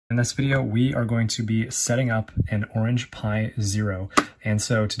In this video, we are going to be setting up an orangepi 0. And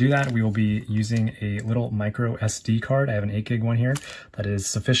so to do that, we will be using a little micro SD card. I have an 8 gig one here that is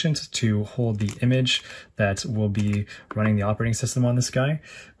sufficient to hold the image that will be running the operating system on this guy.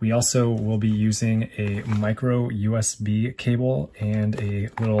 We also will be using a micro USB cable and a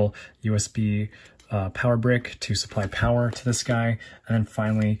little USB power brick to supply power to this guy. And then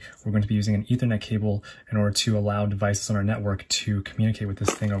finally, we're going to be using an Ethernet cable in order to allow devices on our network to communicate with this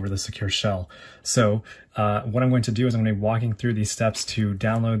thing over the secure shell. So what I'm going to do is I'm going to be walking through these steps to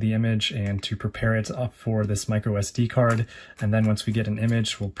download the image and to prepare it up for this micro SD card. And then once we get an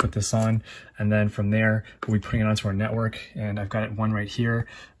image, we'll put this on. And then from there, we'll be putting it onto our network. And I've got one right here.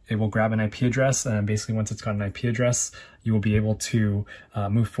 It will grab an IP address, and basically once it's got an IP address, you will be able to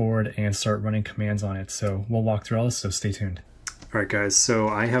move forward and start running commands on it. So we'll walk through all this, so stay tuned. All right, guys, so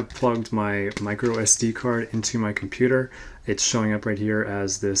I have plugged my micro SD card into my computer. It's showing up right here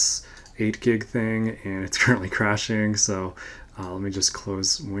as this 8 gig thing, and it's currently crashing. So let me just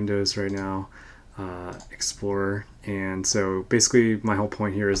close Windows right now, Explorer. And so basically my whole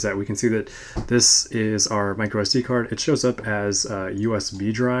point here is that we can see that this is our micro SD card. It shows up as a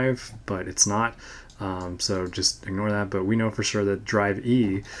USB drive, but it's not. So just ignore that. But we know for sure that drive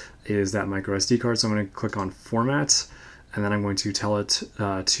E is that micro SD card. So I'm going to click on Format, and then I'm going to tell it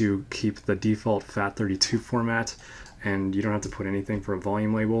to keep the default FAT32 format. And you don't have to put anything for a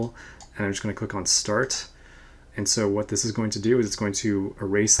volume label. And I'm just going to click on Start. And so what this is going to do is it's going to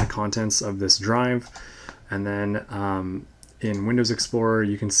erase the contents of this drive. And then in Windows Explorer,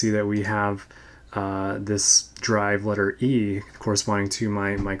 you can see that we have this drive letter E corresponding to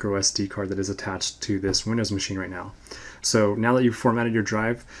my micro SD card that is attached to this Windows machine right now. So now that you've formatted your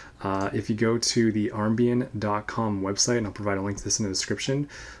drive, if you go to the armbian.com website, and I'll provide a link to this in the description,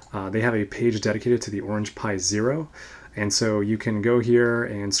 they have a page dedicated to the orangepi 0. And so you can go here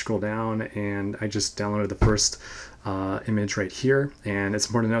and scroll down, and I just downloaded the first image right here. And it's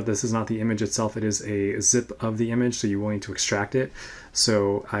important to note this is not the image itself, it is a zip of the image, so you will need to extract it.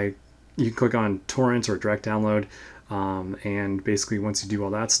 So you can click on torrent or direct download, and basically once you do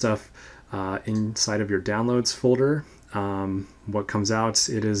all that stuff, inside of your downloads folder, what comes out,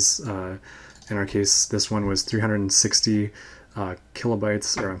 it is, in our case, this one was 360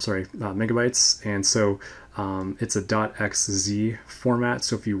 kilobytes, or I'm sorry, megabytes. And so it's a .xz format.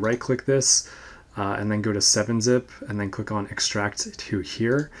 So if you right click this and then go to 7-zip and then click on extract to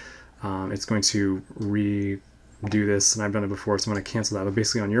here, it's going to redo this, and I've done it before, so I'm going to cancel that. But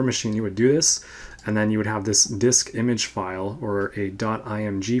basically on your machine you would do this, and then you would have this disk image file or a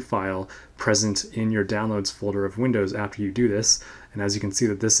 .img file present in your downloads folder of Windows after you do this. And as you can see,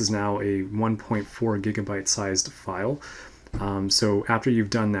 that this is now a 1.4 gigabyte sized file. So after you've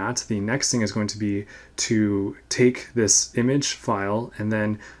done that, the next thing is going to be to take this image file and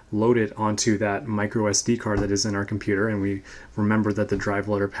then load it onto that micro SD card that is in our computer. And we remember that the drive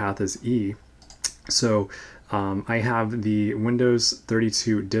letter path is E. So I have the Windows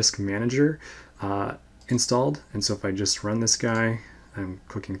 32 Disk Manager installed. And so if I just run this guy, I'm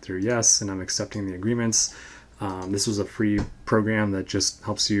clicking through yes, and I'm accepting the agreements. This was a free program that just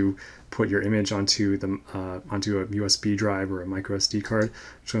helps you put your image onto onto a USB drive or a micro SD card.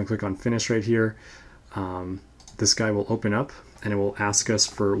 I'm just going to click on finish right here. This guy will open up, and it will ask us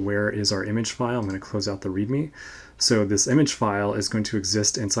for where is our image file. I'm going to close out the README. So this image file is going to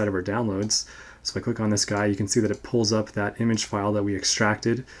exist inside of our downloads. So if I click on this guy, you can see that it pulls up that image file that we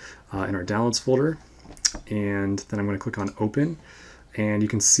extracted in our downloads folder. And then I'm going to click on open. And you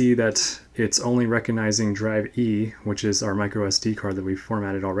can see that it's only recognizing drive E, which is our micro SD card that we've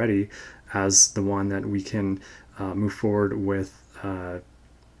formatted already, as the one that we can move forward with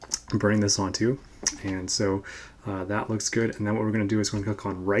burning this onto. And so that looks good. And then what we're going to do is we're going to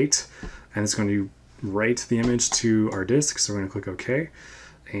click on write, and it's going to write the image to our disk. So we're going to click OK.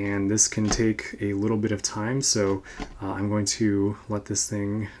 And this can take a little bit of time, so I'm going to let this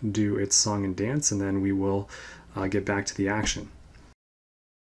thing do its song and dance, and then we will get back to the action.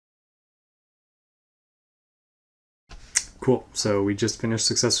 Cool, so we just finished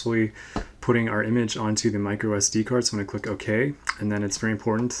successfully putting our image onto the micro SD card, so I'm going to click OK. And then it's very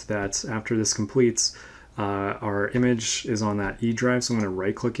important that after this completes, our image is on that E drive, so I'm going to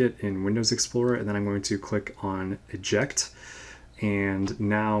right click it in Windows Explorer, and then I'm going to click on eject. And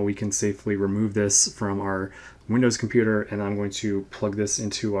now we can safely remove this from our Windows computer, and I'm going to plug this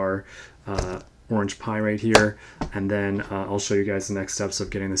into our orangepi right here, and then I'll show you guys the next steps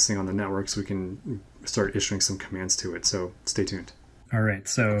of getting this thing on the network so we can start issuing some commands to it. So stay tuned. All right,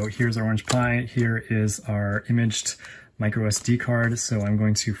 so here's our orangepi. Here is our imaged micro SD card. So I'm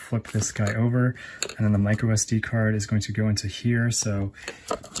going to flip this guy over, and then the micro SD card is going to go into here. So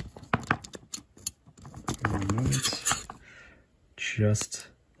one moment, just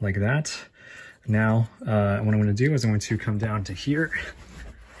like that. Now, what I'm going to do is I'm going to come down to here.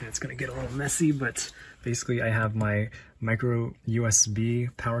 And it's going to get a little messy, but basically I have my micro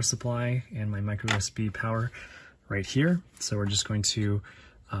USB power supply and my micro USB power right here. So we're just going to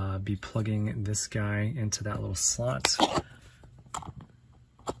be plugging this guy into that little slot.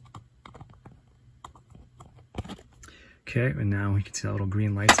 Okay, and now we can see that little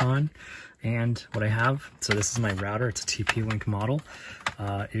green light's on. And what I have, so this is my router, it's a TP-Link model,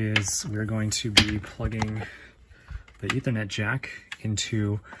 is we're going to be plugging the Ethernet jack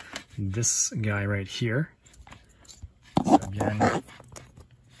into this guy right here. So again,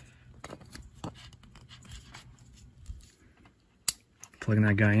 plugging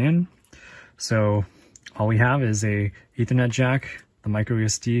that guy in. So all we have is a Ethernet jack, the micro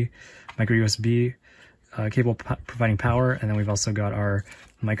USB cable providing power, and then we've also got our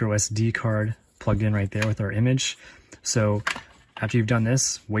micro SD card plugged in right there with our image. So after you've done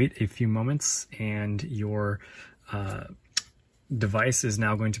this, wait a few moments and your device is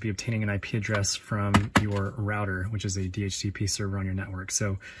now going to be obtaining an IP address from your router, which is a DHCP server on your network.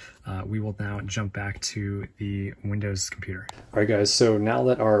 So we will now jump back to the Windows computer. All right, guys, so now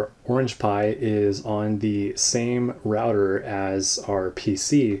that our orangepi is on the same router as our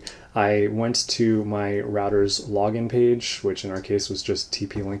PC, I went to my router's login page, which in our case was just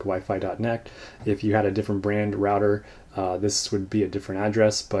tplinkwifi.net. If you had a different brand router, this would be a different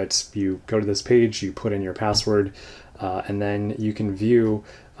address, but you go to this page, you put in your password, and then you can view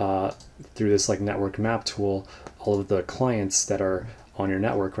through this like network map tool all of the clients that are on your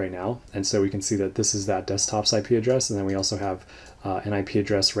network right now. And so we can see that this is that desktop's IP address, and then we also have an IP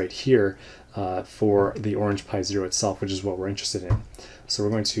address right here for the orangepi 0 itself, which is what we're interested in. So we're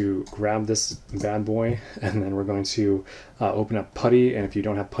going to grab this bad boy, and then we're going to open up PuTTY, and if you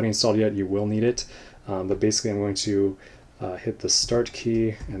don't have PuTTY installed yet, you will need it. But basically I'm going to hit the start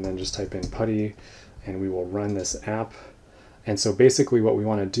key and then just type in PuTTY, and we will run this app. And so basically what we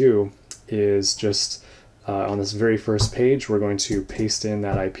want to do is just on this very first page, we're going to paste in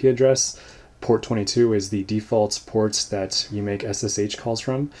that IP address. Port 22 is the default port that you make SSH calls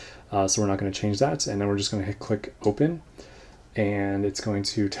from, so we're not going to change that. And then we're just going to hit click open, and it's going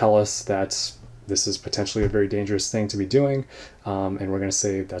to tell us that this is potentially a very dangerous thing to be doing, and we're going to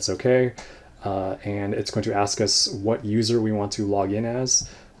say that's okay. And it's going to ask us what user we want to log in as.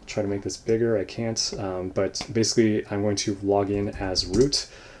 Try to make this bigger, I can't, but basically I'm going to log in as root.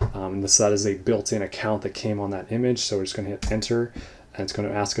 That is a built-in account that came on that image, so we're just going to hit enter, and it's going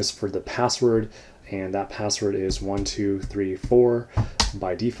to ask us for the password, and that password is 1234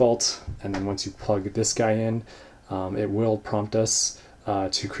 by default. And then once you plug this guy in, it will prompt us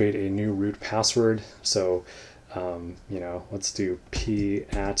to create a new root password. So you know, let's do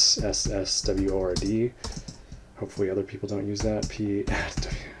p@ssword. Hopefully other people don't use that,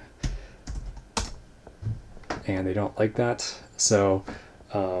 and they don't like that. So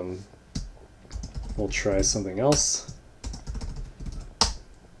we'll try something else.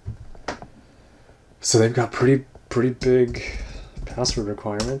 So they've got pretty big password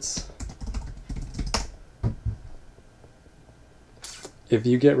requirements. If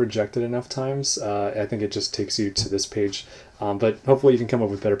you get rejected enough times, I think it just takes you to this page. But hopefully you can come up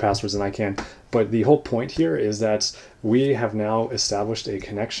with better passwords than I can. But the whole point here is that we have now established a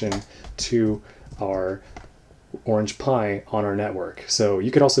connection to our orangepi on our network. So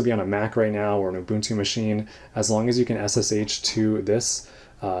you could also be on a Mac right now or an Ubuntu machine, as long as you can SSH to this.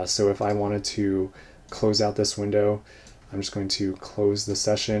 So if I wanted to close out this window, I'm just going to close the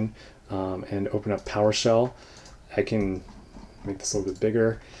session and open up PowerShell. I can make this a little bit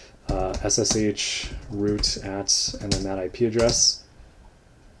bigger, SSH root at, and then that IP address.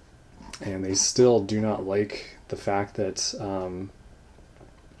 And they still do not like the fact that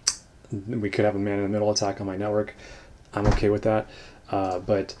we could have a man-in-the-middle attack on my network. I'm okay with that,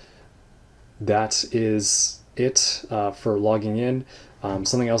 but that is it for logging in.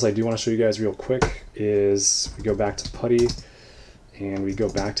 Something else I do want to show you guys real quick is we go back to PuTTY and we go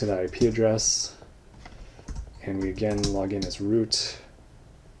back to that IP address, and we again log in as root.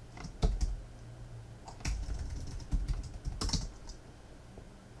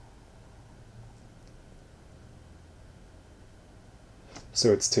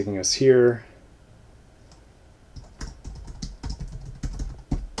 So it's taking us here.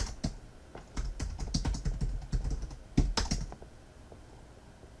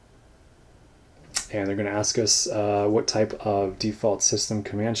 And they're going to ask us what type of default system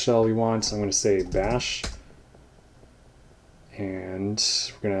command shell we want. So I'm going to say bash.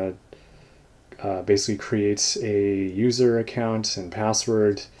 and we're going to basically create a user account and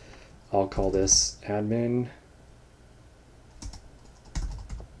password. I'll call this admin.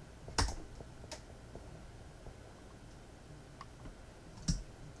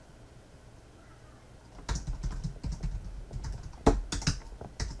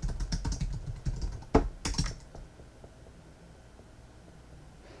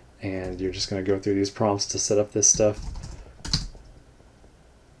 And you're just going to go through these prompts to set up this stuff.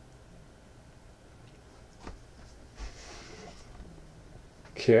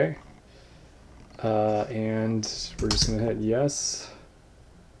 Okay. And we're just going to hit yes.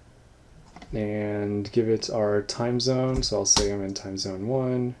 And give it our time zone. So I'll say I'm in time zone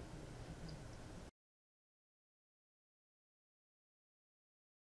 1.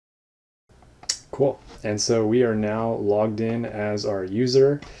 Cool. And so we are now logged in as our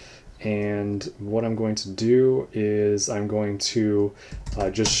user. And what I'm going to do is I'm going to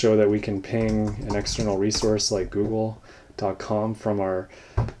just show that we can ping an external resource like google.com from our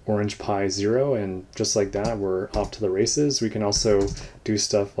orangepi 0, and just like that we're off to the races. We can also do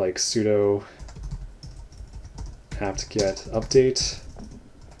stuff like sudo apt-get update,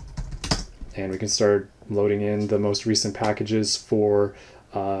 and we can start loading in the most recent packages for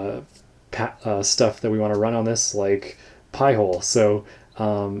stuff that we want to run on this, like Pi-hole. So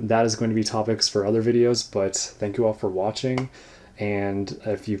that is going to be topics for other videos, but thank you all for watching. And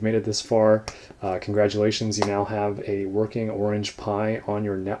if you've made it this far, congratulations, you now have a working Orange Pi on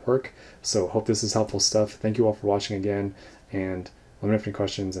your network. So hope this is helpful stuff. Thank you all for watching again, and let me know if you have any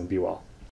questions, and be well.